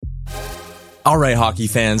All right, hockey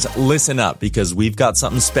fans, listen up because we've got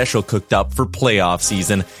something special cooked up for playoff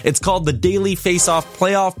season. It's called the Daily Face-Off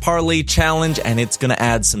Playoff Parlay Challenge, and it's going to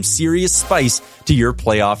add some serious spice to your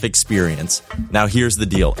playoff experience. Now, here's the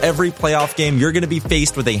deal. Every playoff game, you're going to be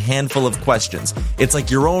faced with a handful of questions. It's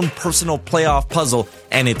like your own personal playoff puzzle,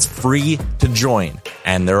 and it's free to join.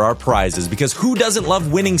 And there are prizes, because who doesn't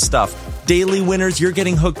love winning stuff? Daily winners, you're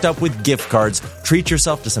getting hooked up with gift cards. Treat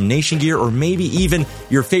yourself to some Nation gear or maybe even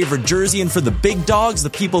your favorite jersey. And for the big dogs, the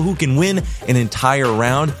people who can win an entire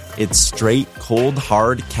round, it's straight, cold,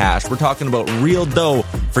 hard cash. We're talking about real dough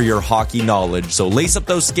for your hockey knowledge. So lace up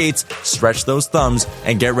those skates, stretch those thumbs,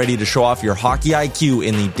 and get ready to show off your hockey IQ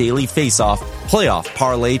in the Daily Face-Off Playoff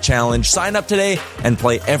Parlay Challenge. Sign up today and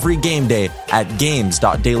play every game day at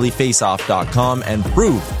games.dailyfaceoff.com and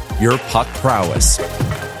prove your puck prowess.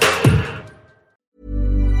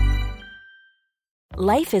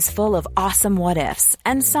 Life is full of awesome what-ifs,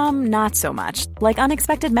 and some not so much, like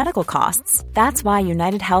unexpected medical costs. That's why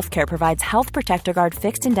United Healthcare provides Health Protector Guard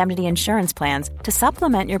fixed indemnity insurance plans to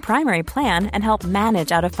supplement your primary plan and help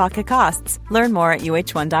manage out-of-pocket costs. Learn more at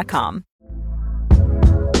uh1.com.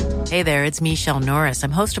 Hey there, it's Michelle Norris.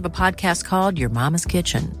 I'm host of a podcast called Your Mama's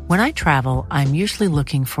Kitchen. When I travel, I'm usually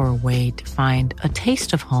looking for a way to find a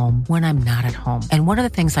taste of home when I'm not at home. And one of the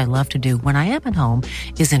things I love to do when I am at home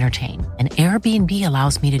is entertain. And Airbnb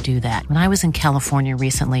allows me to do that. When I was in California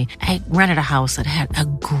recently, I rented a house that had a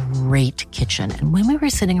great kitchen. And when we were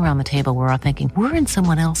sitting around the table, we're all thinking, we're in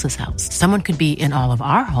someone else's house. Someone could be in all of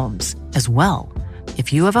our homes as well.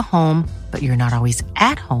 If you have a home, but you're not always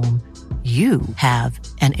at home, you have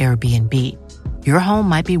an Airbnb. Your home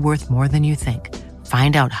might be worth more than you think.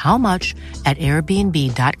 Find out how much at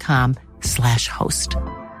airbnb.com/host.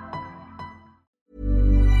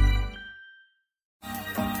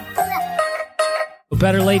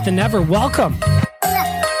 Better late than never. Welcome.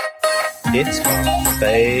 It's my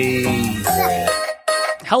favorite.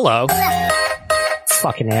 Hello.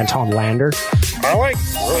 Fucking Anton Lander. I really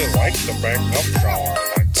like the bang up shower.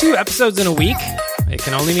 2 episodes in a week. It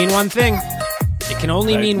can only mean one thing. It can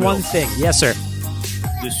only mean one thing. Yes, sir.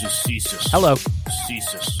 This is Cesus. Hello.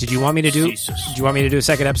 Cesus. Did you want me to do? Cesus. Did you want me to do a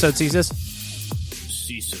second episode, Cesus?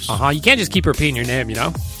 Cesus. You can't just keep repeating your name, you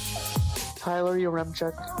know. Tyler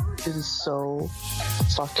Yaremchuk is so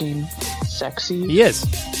fucking sexy. He is.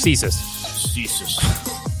 Cesus. Cesus.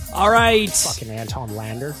 All right. Fucking Anton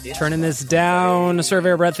Lander. Turning this down.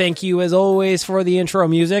 Surveyor Brett, thank you as always for the intro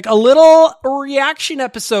music. A little reaction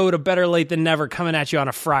episode of Better Late Than Never coming at you on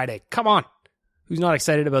a Friday. Come on. Who's not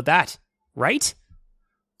excited about that? Right?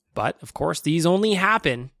 But, of course, these only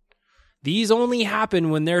happen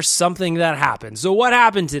when there's something that happens. So what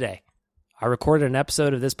happened today? I recorded an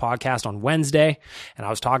episode of this podcast on Wednesday, and I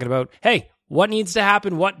was talking about, hey, what needs to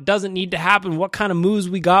happen? What doesn't need to happen? What kind of moves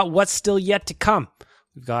we got? What's still yet to come?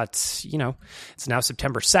 We've got, it's now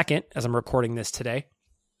September 2nd as I'm recording this today.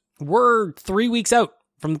 We're 3 weeks out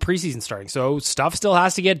from the preseason starting, so stuff still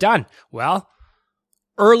has to get done. Well,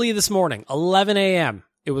 early this morning, 11 a.m.,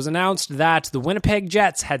 it was announced that the Winnipeg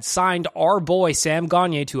Jets had signed our boy Sam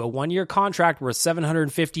Gagner to a 1-year contract worth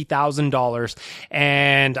 $750,000.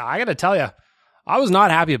 And I got to tell you, I was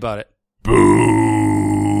not happy about it. Boo!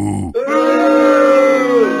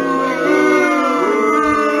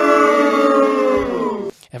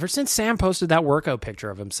 Ever since Sam posted that workout picture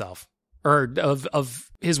of himself, or of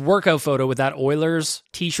his workout photo with that Oilers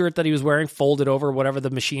t-shirt that he was wearing folded over whatever the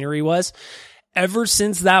machinery was, ever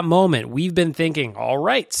since that moment, we've been thinking, all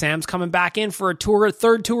right, Sam's coming back in for a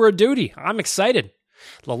third tour of duty. I'm excited.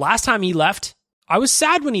 The last time he left, I was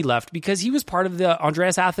sad when he left because he was part of the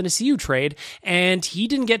Andreas Athanasiou trade, and he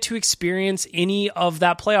didn't get to experience any of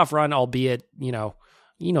that playoff run, albeit, you know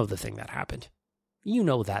the thing that happened. You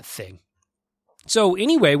know that thing. So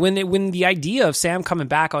anyway, when the idea of Sam coming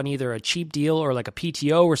back on either a cheap deal or like a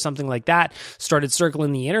PTO or something like that started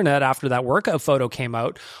circling the internet after that workout photo came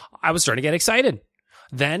out, I was starting to get excited.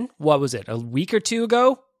 Then, what was it, a week or two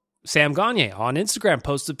ago? Sam Gagner on Instagram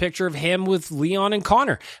posted a picture of him with Leon and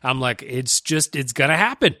Connor. I'm like, it's going to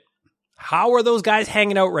happen. How are those guys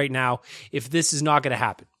hanging out right now if this is not going to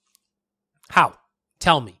happen? How?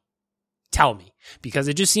 Tell me. Because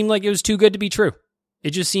it just seemed like it was too good to be true.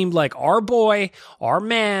 It just seemed like our boy, our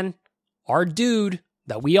man, our dude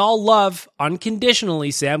that we all love unconditionally,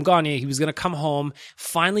 Sam Gagner, he was going to come home,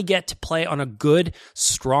 finally get to play on a good,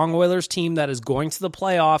 strong Oilers team that is going to the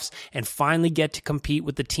playoffs and finally get to compete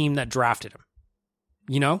with the team that drafted him.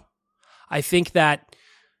 You know? I think that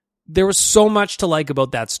there was so much to like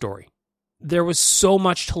about that story. There was so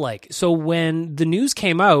much to like. So when the news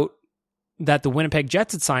came out that the Winnipeg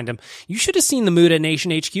Jets had signed him, you should have seen the mood at Nation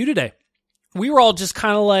HQ today. We were all just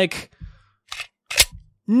kind of like,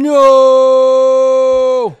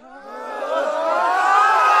 No!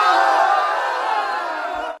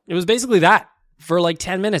 It was basically that for like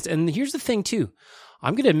 10 minutes. And here's the thing too.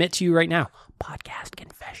 I'm going to admit to you right now, podcast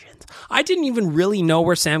confessions. I didn't even really know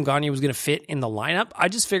where Sam Gagner was going to fit in the lineup. I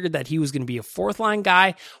just figured that he was going to be a fourth line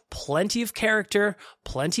guy, plenty of character,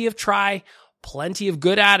 plenty of try, plenty of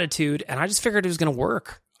good attitude. And I just figured it was going to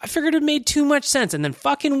work. I figured it made too much sense. And then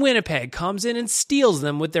fucking Winnipeg comes in and steals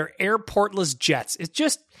them with their airportless jets.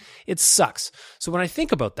 It sucks. So when I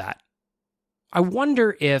think about that, I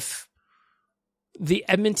wonder if the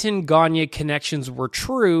Edmonton Gagner connections were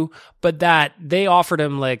true, but that they offered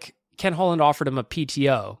him, like Ken Holland offered him a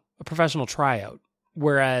PTO, a professional tryout,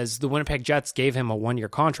 whereas the Winnipeg Jets gave him a 1-year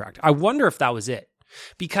contract. I wonder if that was it.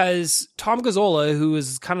 Because Tom Gazzola, who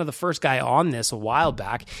was kind of the first guy on this a while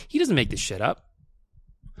back, he doesn't make this shit up.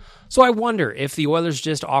 So I wonder if the Oilers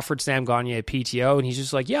just offered Sam Gagner a PTO and he's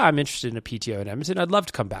just like, yeah, I'm interested in a PTO in Edmonton. I'd love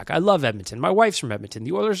to come back. I love Edmonton. My wife's from Edmonton.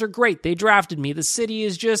 The Oilers are great. They drafted me. The city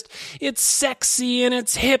is just, it's sexy and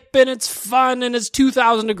it's hip and it's fun and it's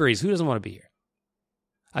 2,000 degrees. Who doesn't want to be here?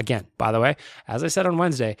 Again, by the way, as I said on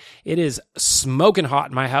Wednesday, it is smoking hot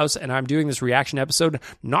in my house and I'm doing this reaction episode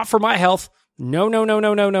not for my health.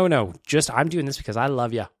 No. Just I'm doing this because I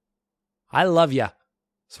love you. I love you.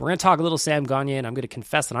 So we're going to talk a little Sam Gagner, and I'm going to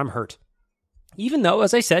confess that I'm hurt. Even though,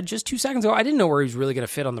 as I said just 2 seconds ago, I didn't know where he was really going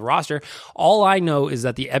to fit on the roster. All I know is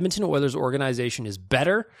that the Edmonton Oilers organization is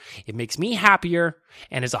better, it makes me happier,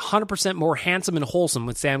 and is 100% more handsome and wholesome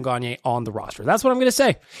with Sam Gagner on the roster. That's what I'm going to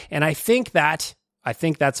say. And I think that's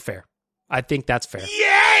fair. I think that's fair.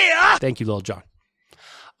 Yeah! Thank you, Lil John.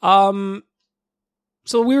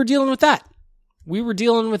 So we were dealing with that.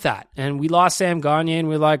 And we lost Sam Gagner, and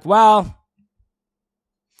we're like, well,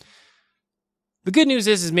 the good news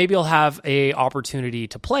is maybe he'll have a opportunity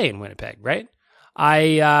to play in Winnipeg, right?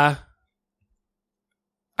 I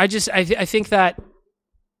think that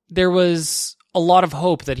there was a lot of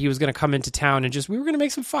hope that he was going to come into town and we were going to make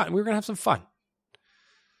some fun. We were going to have some fun.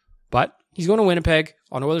 But he's going to Winnipeg.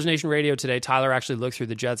 On Oilers Nation Radio today, Tyler actually looked through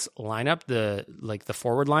the Jets lineup, the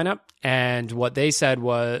forward lineup, and what they said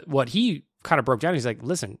was, what he kind of broke down. He's like,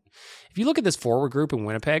 listen, if you look at this forward group in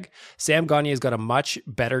Winnipeg, Sam Gagner has got a much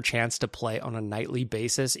better chance to play on a nightly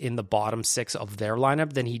basis in the bottom 6 of their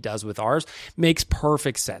lineup than he does with ours. Makes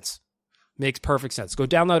perfect sense. Go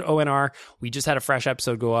download ONR. We just had a fresh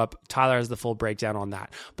episode go up. Tyler has the full breakdown on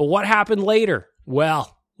that. But what happened later?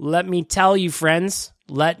 Well, let me tell you, friends.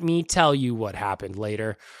 Let me tell you what happened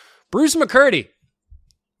later. Bruce McCurdy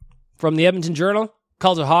from the Edmonton Journal,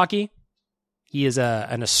 Cult of Hockey. He is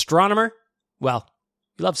an astronomer. Well,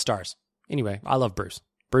 he loves stars. Anyway, I love Bruce.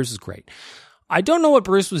 Bruce is great. I don't know what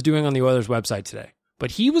Bruce was doing on the Oilers website today,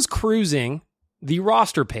 but he was cruising the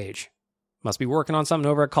roster page. Must be working on something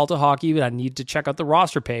over at Cult of Hockey, but I need to check out the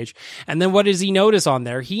roster page. And then what does he notice on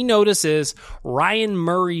there? He notices Ryan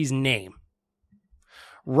Murray's name.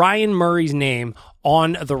 Ryan Murray's name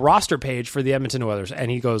on the roster page for the Edmonton Oilers.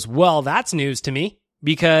 And he goes, well, that's news to me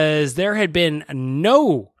because there had been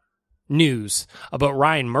no news about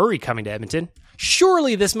Ryan Murray coming to Edmonton.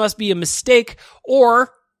 Surely this must be a mistake,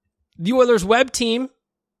 or the Oilers web team,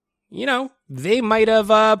 they might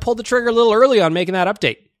have pulled the trigger a little early on making that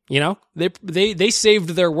update. They saved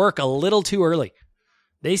their work a little too early.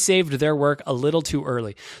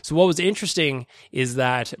 So what was interesting is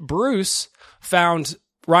that Bruce found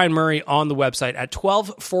Ryan Murray on the website at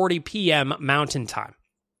 12:40 p.m. Mountain Time.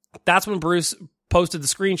 That's when Bruce posted the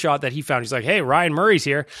screenshot that he found. He's like, hey, Ryan Murray's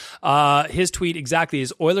here. His tweet exactly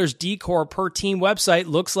is, Oilers decor per team website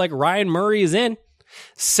looks like Ryan Murray is in.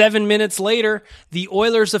 7 minutes later, the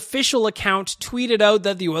Oilers official account tweeted out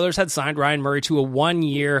that the Oilers had signed Ryan Murray to a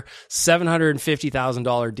 1-year,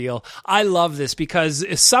 $750,000 deal. I love this because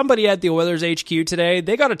somebody at the Oilers HQ today,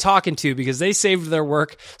 they got a talking to because they saved their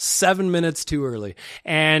work 7 minutes too early.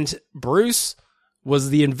 And Bruce was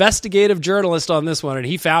the investigative journalist on this one, and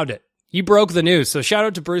he found it. He broke the news. So shout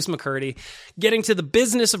out to Bruce McCurdy. Getting to the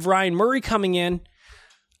business of Ryan Murray coming in,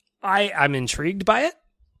 I'm intrigued by it.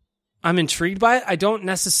 I don't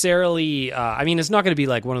necessarily, it's not going to be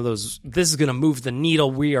like one of those, this is going to move the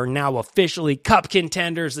needle. We are now officially cup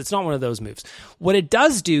contenders. It's not one of those moves. What it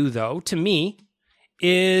does do, though, to me,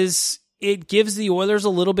 is it gives the Oilers a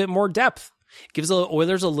little bit more depth. It gives the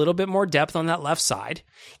Oilers a little bit more depth on that left side.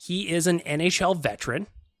 He is an NHL veteran.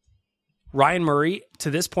 Ryan Murray, to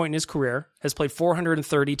this point in his career, has played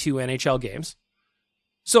 432 NHL games.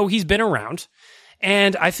 So he's been around.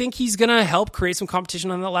 And I think he's going to help create some competition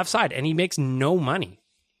on the left side. And he makes no money.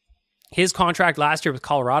 His contract last year with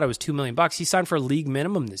Colorado was $2 million. He signed for a league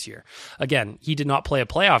minimum this year. Again, he did not play a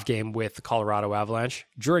playoff game with the Colorado Avalanche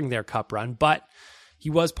during their cup run. But, He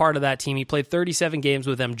was part of that team. He played 37 games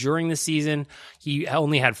with them during the season. He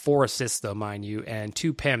only had 4 assists, though, mind you, and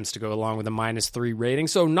 2 PIMs to go along with a -3 rating.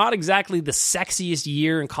 So not exactly the sexiest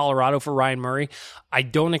year in Colorado for Ryan Murray. I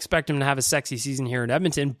don't expect him to have a sexy season here in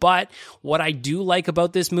Edmonton, but what I do like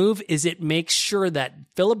about this move is it makes sure that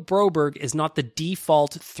Philip Broberg is not the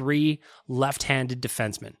default 3 left-handed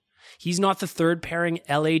defenseman. He's not the third pairing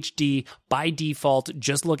LHD by default,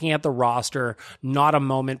 just looking at the roster, not a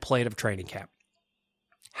moment played of training camp.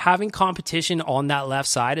 Having competition on that left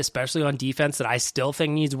side, especially on defense that I still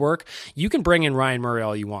think needs work, you can bring in Ryan Murray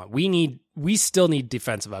all you want. We still need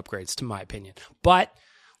defensive upgrades, to my opinion. But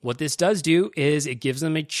what this does do is it gives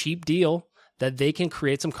them a cheap deal that they can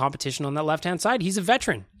create some competition on that left-hand side. He's a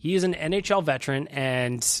veteran. He is an NHL veteran,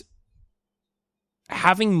 and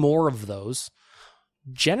having more of those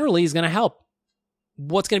generally is going to help.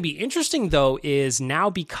 What's going to be interesting, though, is now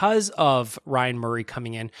because of Ryan Murray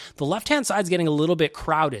coming in, the left-hand side's getting a little bit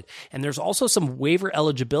crowded. And there's also some waiver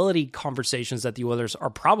eligibility conversations that the Oilers are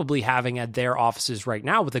probably having at their offices right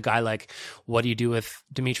now with a guy like, what do you do with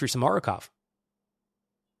Dmitry Samorukov?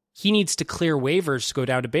 He needs to clear waivers to go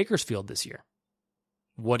down to Bakersfield this year.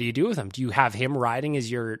 What do you do with him? Do you have him riding as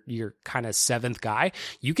your kind of 7th guy?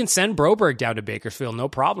 You can send Broberg down to Bakersfield, no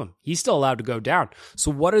problem. He's still allowed to go down.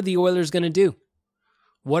 So what are the Oilers going to do?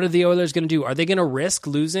 What are the Oilers going to do? Are they going to risk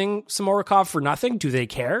losing Samorukov for nothing? Do they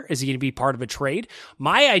care? Is he going to be part of a trade?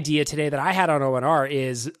 My idea today that I had on ONR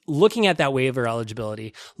is looking at that waiver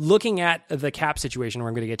eligibility, looking at the cap situation, where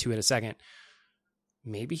I'm going to get to in a second.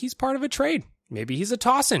 Maybe he's part of a trade. Maybe he's a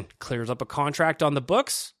toss-in, clears up a contract on the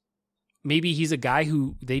books. Maybe he's a guy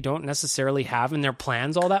who they don't necessarily have in their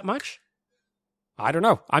plans all that much. I don't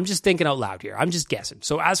know. I'm just thinking out loud here. I'm just guessing.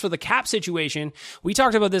 So as for the cap situation, we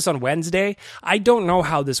talked about this on Wednesday. I don't know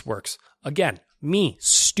how this works. Again, me,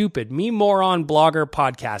 stupid, me moron, blogger,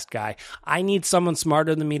 podcast guy. I need someone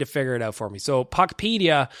smarter than me to figure it out for me. So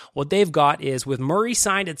Puckpedia, what they've got is with Murray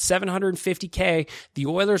signed at $750K, the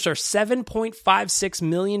Oilers are $7.56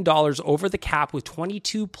 million over the cap with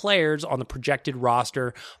 22 players on the projected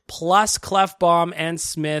roster, plus Clefbaum and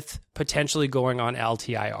Smith potentially going on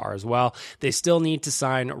LTIR as well. They still need to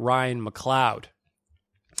sign Ryan McLeod.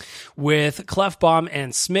 With Clefbaum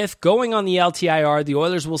and Smith going on the LTIR, the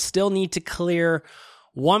Oilers will still need to clear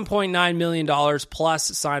 $1.9 million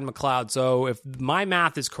plus sign McLeod. So if my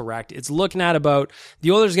math is correct, it's looking at about,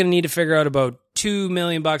 the Oilers are going to need to figure out about $2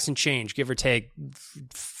 million and change, give or take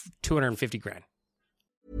 $250,000.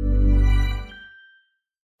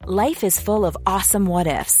 Life is full of awesome what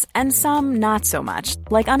ifs, and some not so much,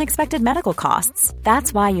 like unexpected medical costs.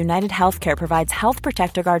 That's why United Healthcare provides Health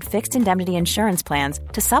Protector Guard fixed indemnity insurance plans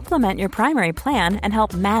to supplement your primary plan and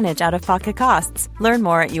help manage out-of-pocket costs. Learn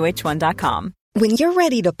more at uh1.com. When you're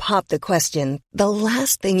ready to pop the question, the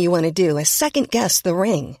last thing you want to do is second-guess the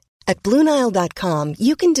ring. At BlueNile.com,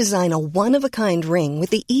 you can design a one-of-a-kind ring with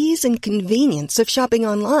the ease and convenience of shopping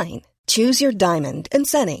online. Choose your diamond and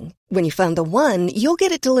setting. When you find the one, you'll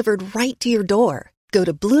get it delivered right to your door. Go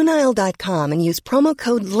to BlueNile.com and use promo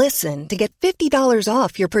code LISTEN to get $50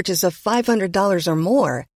 off your purchase of $500 or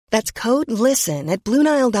more. That's code LISTEN at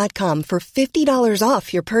BlueNile.com for $50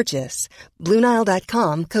 off your purchase.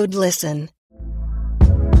 BlueNile.com, code LISTEN.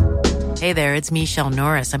 Hey there, it's Michelle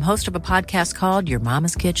Norris. I'm host of a podcast called Your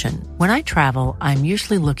Mama's Kitchen. When I travel, I'm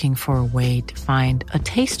usually looking for a way to find a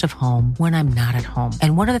taste of home when I'm not at home.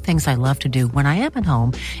 And one of the things I love to do when I am at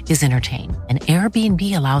home is entertain. And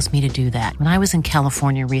Airbnb allows me to do that. When I was in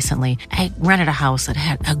California recently, I rented a house that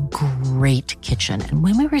had a great kitchen. And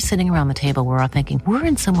when we were sitting around the table, we're all thinking, we're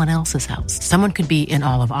in someone else's house. Someone could be in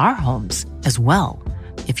all of our homes as well.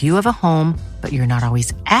 If you have a home, but you're not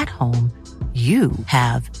always at home, you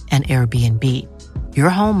have an Airbnb. Your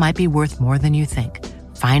home might be worth more than you think.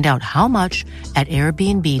 Find out how much at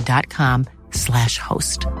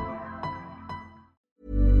airbnb.com/host.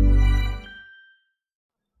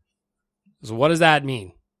 So what does that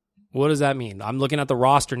mean? What does that mean? I'm looking at the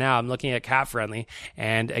roster now. I'm looking at Cap Friendly.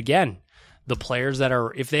 And again, the players that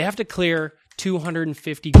are, if they have to clear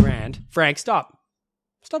 $250,000, Frank, stop.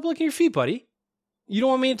 Stop looking at your feet, buddy. You don't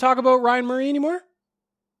want me to talk about Ryan Murray anymore?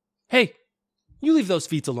 Hey, you leave those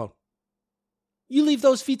feet alone. You leave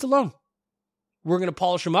those feet alone. We're going to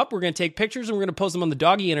polish them up. We're going to take pictures and we're going to post them on the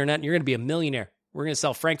doggy internet and you're going to be a millionaire. We're going to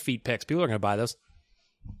sell Frank feet pics. People are going to buy those.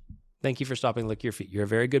 Thank you for stopping to lick your feet. You're a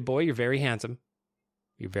very good boy. You're very handsome.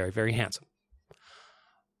 You're very, very handsome.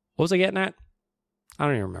 What was I getting at? I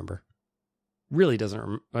don't even remember. Really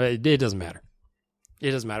doesn't, it doesn't matter. It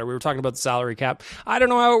doesn't matter. We were talking about the salary cap. I don't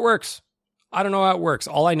know how it works.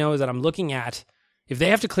 All I know is that I'm looking at, if they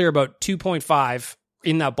have to clear about 2.5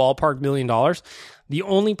 in that ballpark, $1 million. The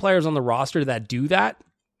only players on the roster that do that,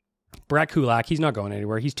 Brett Kulak, he's not going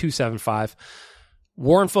anywhere. He's 275.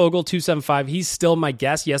 Warren Fogle, 275. He's still my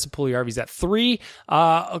guess. Yes, Puljujärvi's at 3.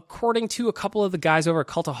 According to a couple of the guys over at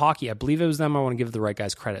Cult of Hockey, I believe it was them. I want to give the right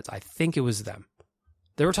guys credits. I think it was them.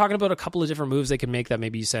 They were talking about a couple of different moves they can make, that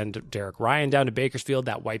maybe you send Derek Ryan down to Bakersfield.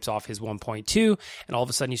 That wipes off his 1.2, and all of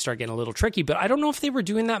a sudden you start getting a little tricky. But I don't know if they were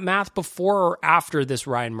doing that math before or after this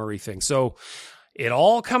Ryan Murray thing. So it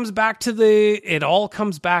all comes back to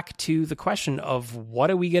the question of,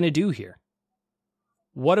 what are we going to do here?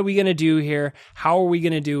 What are we going to do here? How are we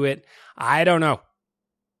going to do it? I don't know.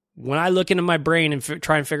 When I look into my brain and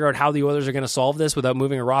try and figure out how the Oilers are going to solve this without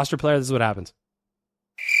moving a roster player, this is what happens.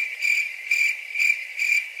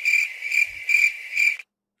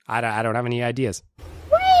 I don't have any ideas.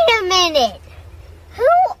 Wait a minute. Who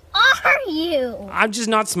are you? I'm just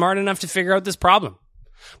not smart enough to figure out this problem.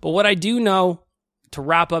 But what I do know, to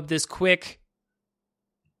wrap up this quick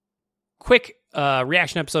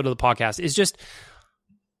reaction episode of the podcast, is just,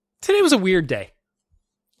 today was a weird day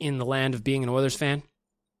in the land of being an Oilers fan.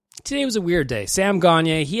 Today was a weird day. Sam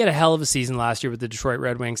Gagner, he had a hell of a season last year with the Detroit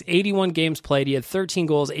Red Wings. 81 games played. He had 13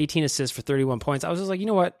 goals, 18 assists for 31 points. I was just like, you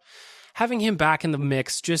know what? Having him back in the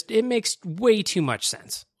mix, it makes way too much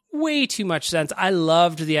sense. Way too much sense. I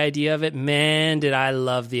loved the idea of it. Man, did I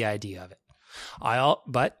love the idea of it.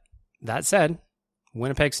 But that said,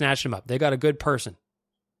 Winnipeg snatched him up. They got a good person.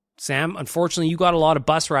 Sam, unfortunately, you got a lot of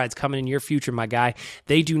bus rides coming in your future, my guy.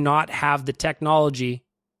 They do not have the technology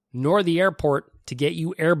nor the airport to get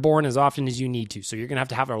you airborne as often as you need to. So you're going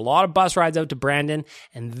to have a lot of bus rides out to Brandon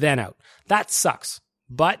and then out. That sucks.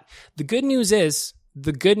 But the good news is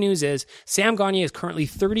Sam Gagner is currently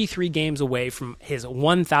 33 games away from his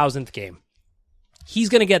 1,000th game. He's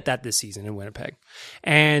going to get that this season in Winnipeg.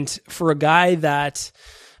 And for a guy that,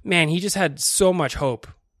 man, he just had so much hope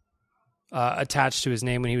attached to his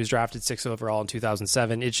name when he was drafted 6th overall in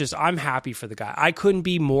 2007. It's just, I'm happy for the guy. I couldn't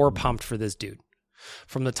be more pumped for this dude.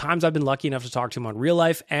 From the times I've been lucky enough to talk to him on Real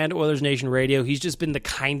Life and Oilers Nation Radio, he's just been the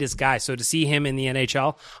kindest guy. So to see him in the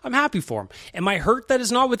NHL, I'm happy for him. Am I hurt that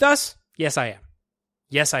it's not with us? Yes, I am.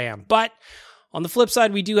 Yes, I am. But on the flip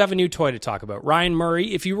side, we do have a new toy to talk about. Ryan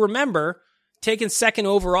Murray, if you remember, taken 2nd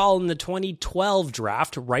overall in the 2012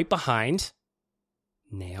 draft, right behind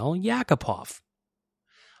Nail Yakupov.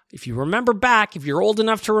 If you remember back, if you're old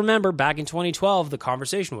enough to remember, back in 2012, the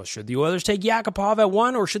conversation was, should the Oilers take Yakupov at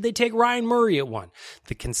 1 or should they take Ryan Murray at 1?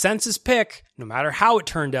 The consensus pick, no matter how it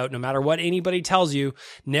turned out, no matter what anybody tells you,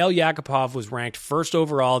 Nail Yakupov was ranked 1st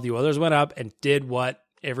overall. The Oilers went up and did what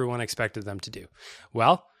everyone expected them to do.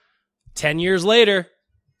 Well, 10 years later,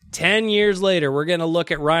 we're going to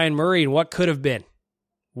look at Ryan Murray and what could have been.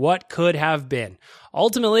 What could have been.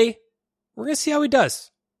 Ultimately, we're going to see how he does.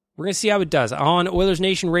 We're going to see how it does. On Oilers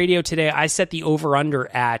Nation Radio today, I set the over-under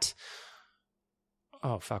at,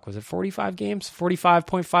 was it 45 games?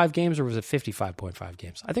 45.5 games, or was it 55.5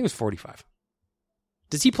 games? I think it was 45.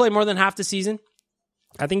 Does he play more than half the season?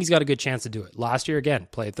 I think he's got a good chance to do it. Last year, again,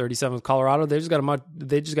 played 37 with Colorado. They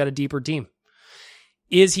just got a deeper team.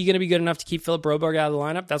 Is he going to be good enough to keep Philip Broberg out of the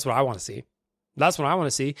lineup? That's what I want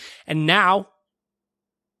to see. And now,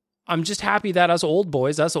 I'm just happy that us old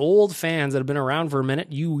boys, us old fans that have been around for a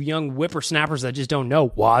minute, you young whippersnappers that just don't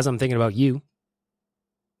know, Waz, I'm thinking about you.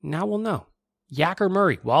 Now we'll know. Yak or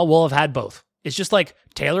Murray? Well, we'll have had both. It's just like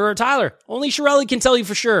Taylor or Tyler. Only Chiarelli can tell you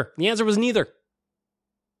for sure. The answer was neither.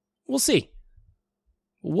 We'll see.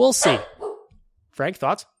 Frank,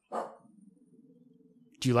 thoughts?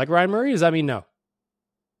 Do you like Ryan Murray? Does that mean no?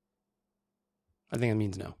 I think it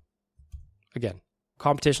means no. Again,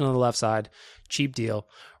 competition on the left side, cheap deal,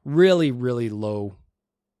 really, really low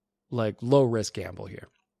risk gamble here.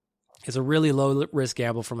 It's a really low risk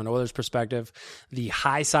gamble from an Oilers perspective. The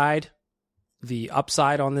high side, the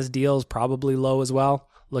upside on this deal is probably low as well.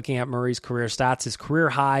 Looking at Murray's career stats, his career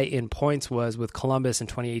high in points was with Columbus in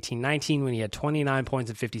 2018-19 when he had 29 points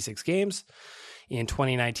in 56 games. In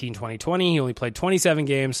 2019-2020, he only played 27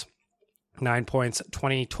 games, 9 points.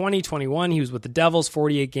 2020-21, he was with the Devils,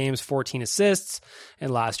 48 games, 14 assists,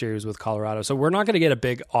 and last year he was with Colorado. So we're not going to get a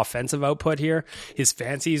big offensive output here. His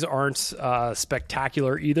fancies aren't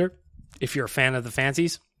spectacular either. If you're a fan of the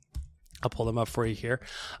fancies, I'll pull them up for you here.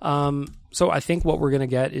 So I think what we're going to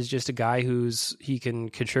get is just a guy he can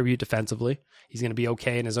contribute defensively. He's going to be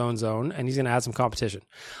okay in his own zone, and he's going to add some competition.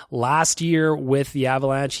 Last year with the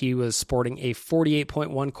Avalanche, he was sporting a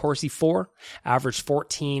 48.1 Corsi 4, averaged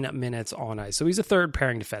 14 minutes on ice. So he's a third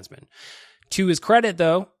pairing defenseman. To his credit,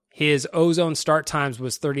 though, his O-zone start times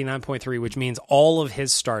was 39.3, which means all of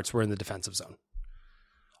his starts were in the defensive zone.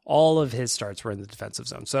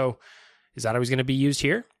 So Is that how he's going to be used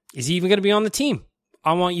here? Is he even going to be on the team?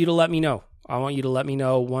 I want you to let me know. I want you to let me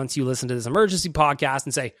know once you listen to this emergency podcast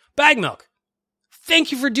and say, Bag Milk,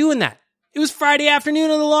 thank you for doing that. It was Friday afternoon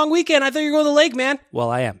on the long weekend. I thought you were going to the lake, man. Well,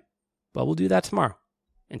 I am. But we'll do that tomorrow.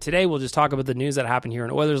 And today we'll just talk about the news that happened here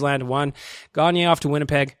in Oilers land. One, Gagner off to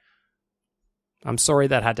Winnipeg. I'm sorry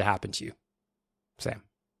that had to happen to you, Sam.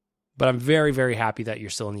 But I'm very, very happy that you're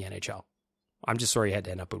still in the NHL. I'm just sorry you had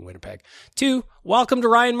to end up in Winnipeg. 2, welcome to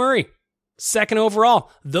Ryan Murray. 2nd overall.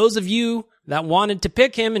 Those of you that wanted to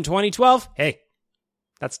pick him in 2012, hey,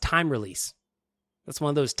 that's time release. That's one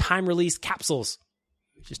of those time release capsules.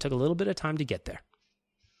 It just took a little bit of time to get there.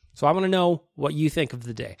 So I want to know what you think of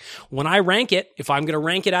the day. When I rank it, if I'm going to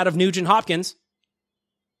rank it out of Nugent Hopkins,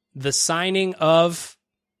 the signing of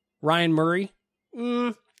Ryan Murray,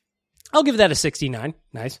 I'll give that a 69.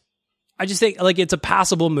 Nice. I just think like it's a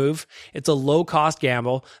passable move. It's a low cost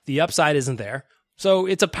gamble. The upside isn't there. So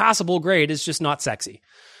it's a passable grade. It's just not sexy.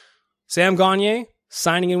 Sam Gagner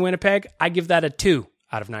signing in Winnipeg, I give that a 2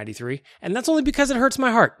 out of 93. And that's only because it hurts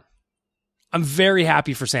my heart. I'm very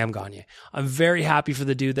happy for Sam Gagner. I'm very happy for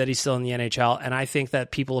the dude that he's still in the NHL. And I think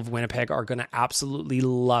that people of Winnipeg are going to absolutely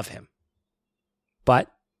love him.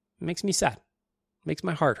 But it makes me sad. It makes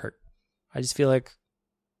my heart hurt. I just feel like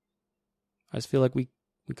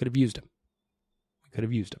we could have used him. We could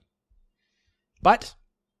have used him. But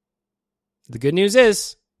the good news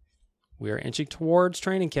is we are inching towards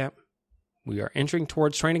training camp. We are entering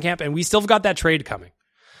towards training camp, and we still have got that trade coming.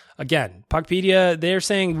 Again, Puckpedia, they're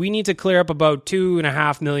saying we need to clear up about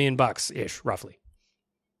 $2.5 million ish, roughly.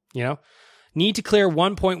 You know, need to clear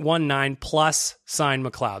 1.19 plus sign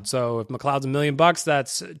McLeod. So if McLeod's $1 million,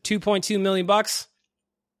 that's $2.2 million.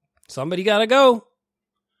 Somebody got to go.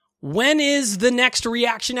 When is the next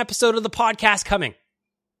reaction episode of the podcast coming?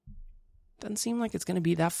 Doesn't seem like it's going to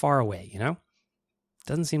be that far away, you know?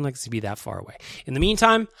 Doesn't seem like it's going to be that far away. In the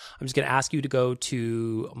meantime, I'm just going to ask you to go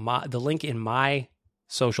to the link in my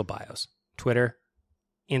social bios, Twitter,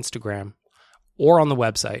 Instagram, or on the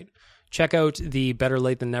website. Check out the Better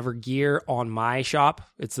Late Than Never gear on my shop.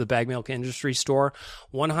 It's the Bag Milk Industry Store.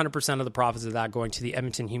 100% of the profits of that going to the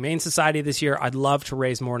Edmonton Humane Society this year. I'd love to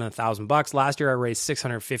raise more than $1,000. Last year I raised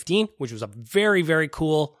 $615, which was a very, very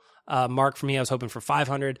cool mark for me. I was hoping for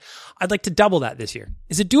 $500. I'd like to double that this year.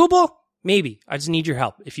 Is it doable? Maybe. I just need your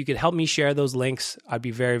help. If you could help me share those links, I'd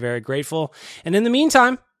be very, very grateful. And in the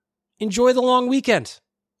meantime, enjoy the long weekend.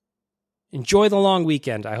 Enjoy the long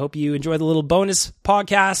weekend. I hope you enjoy the little bonus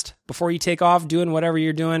podcast before you take off doing whatever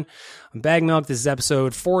you're doing. I'm Bag Milk. This is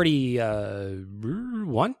episode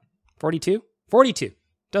 41? 42? 42.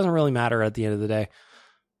 Doesn't really matter at the end of the day.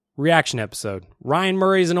 Reaction episode. Ryan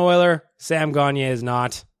Murray's an Oiler. Sam Gagner is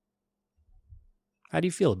not. How do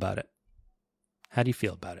you feel about it? How do you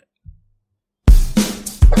feel about it?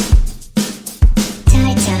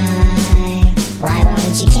 Tie, tie. Why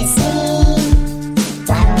won't you kiss me?